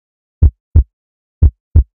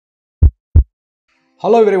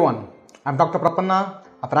Hello everyone, I'm Dr. Prapanna,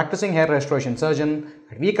 a practicing hair restoration surgeon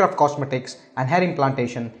at VCraft Cosmetics and Hair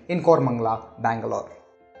Implantation in Kormangala, Bangalore.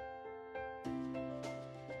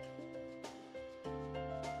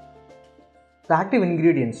 The active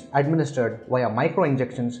ingredients administered via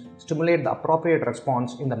microinjections stimulate the appropriate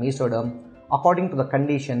response in the mesoderm according to the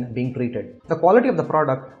condition being treated. The quality of the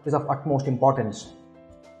product is of utmost importance.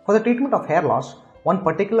 For the treatment of hair loss, one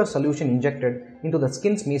particular solution injected into the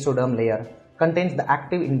skin's mesoderm layer contains the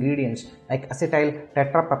active ingredients like acetyl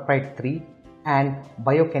tetrapeptide 3 and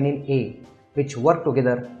biokinin A, which work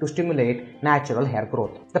together to stimulate natural hair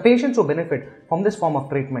growth. The patients who benefit from this form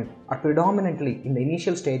of treatment are predominantly in the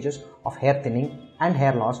initial stages of hair thinning and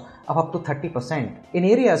hair loss of up to 30%. In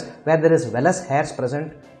areas where there is vellus hairs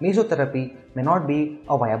present, mesotherapy may not be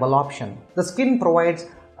a viable option. The skin provides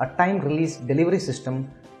a time-release delivery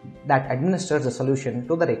system that administers the solution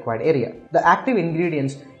to the required area. The active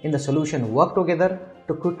ingredients in the solution work together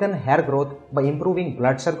to quicken hair growth by improving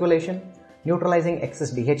blood circulation, neutralizing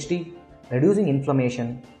excess DHT, reducing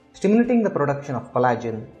inflammation, stimulating the production of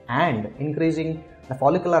collagen, and increasing the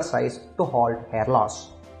follicular size to halt hair loss.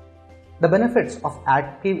 The benefits of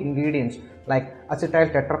active ingredients like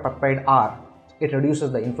acetyl tetrapeptide are: it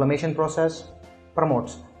reduces the inflammation process,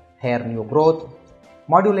 promotes hair new growth,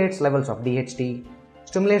 modulates levels of DHT,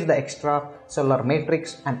 stimulates the extracellular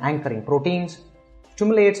matrix and anchoring proteins,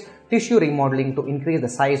 stimulates tissue remodeling to increase the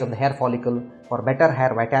size of the hair follicle for better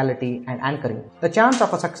hair vitality and anchoring. The chance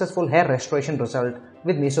of a successful hair restoration result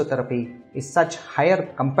with mesotherapy is such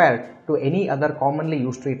higher compared to any other commonly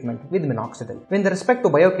used treatment with Minoxidil. With respect to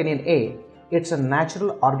biokinin A, it's a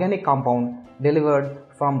natural organic compound delivered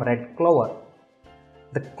from red clover,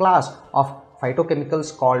 the class of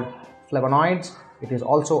phytocchemicals called flavonoids. It is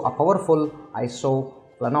also a powerful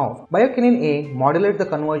isoflanof. Biokinin A modulates the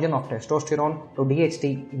conversion of testosterone to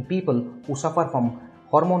DHT in people who suffer from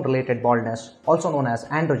hormone-related baldness, also known as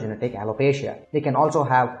androgenetic alopecia. They can also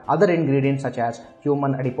have other ingredients such as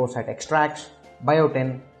human adipocyte extracts,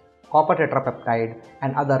 biotin, copper tetrapeptide,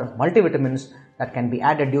 and other multivitamins that can be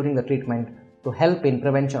added during the treatment to help in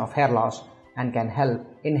prevention of hair loss and can help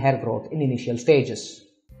in hair growth in initial stages.